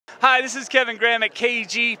Hi, this is Kevin Graham at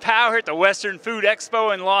KGPOW here at the Western Food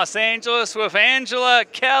Expo in Los Angeles with Angela,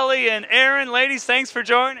 Kelly, and Erin. Ladies, thanks for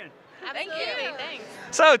joining. Absolutely. Thanks.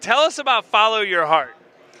 So tell us about Follow Your Heart.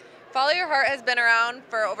 Follow Your Heart has been around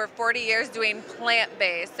for over 40 years doing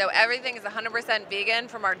plant-based. So everything is 100% vegan,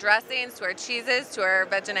 from our dressings to our cheeses to our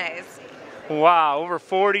veganaise. Wow, over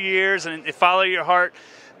 40 years and Follow Your Heart.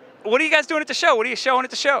 What are you guys doing at the show? What are you showing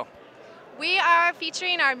at the show? We are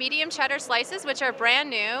featuring our medium cheddar slices, which are brand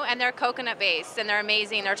new, and they're coconut-based, and they're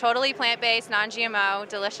amazing. They're totally plant-based, non-GMO,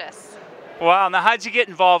 delicious. Wow, now how'd you get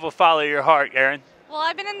involved with Follow Your Heart, Erin? Well,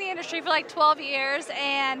 I've been in the industry for like 12 years,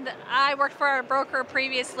 and I worked for a broker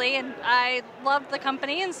previously, and I loved the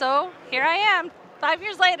company, and so here I am, 5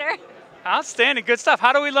 years later. Outstanding, good stuff.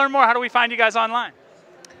 How do we learn more? How do we find you guys online?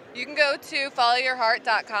 You can go to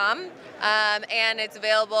followyourheart.com, and it's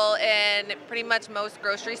available in pretty much most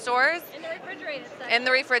grocery stores. In the refrigerated section. In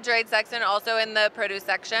the refrigerated section, also in the produce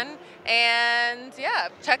section. And yeah,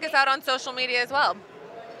 check us out on social media as well.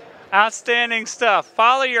 Outstanding stuff.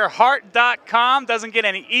 Followyourheart.com. Doesn't get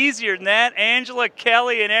any easier than that. Angela,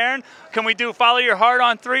 Kelly, and Erin, can we do Follow Your Heart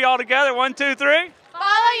on 3 all together? 1, 2, 3.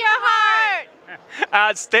 Follow your heart!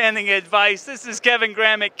 Outstanding advice. This is Kevin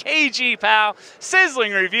Graham at KGPOW.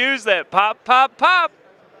 Sizzling reviews that pop, pop, pop.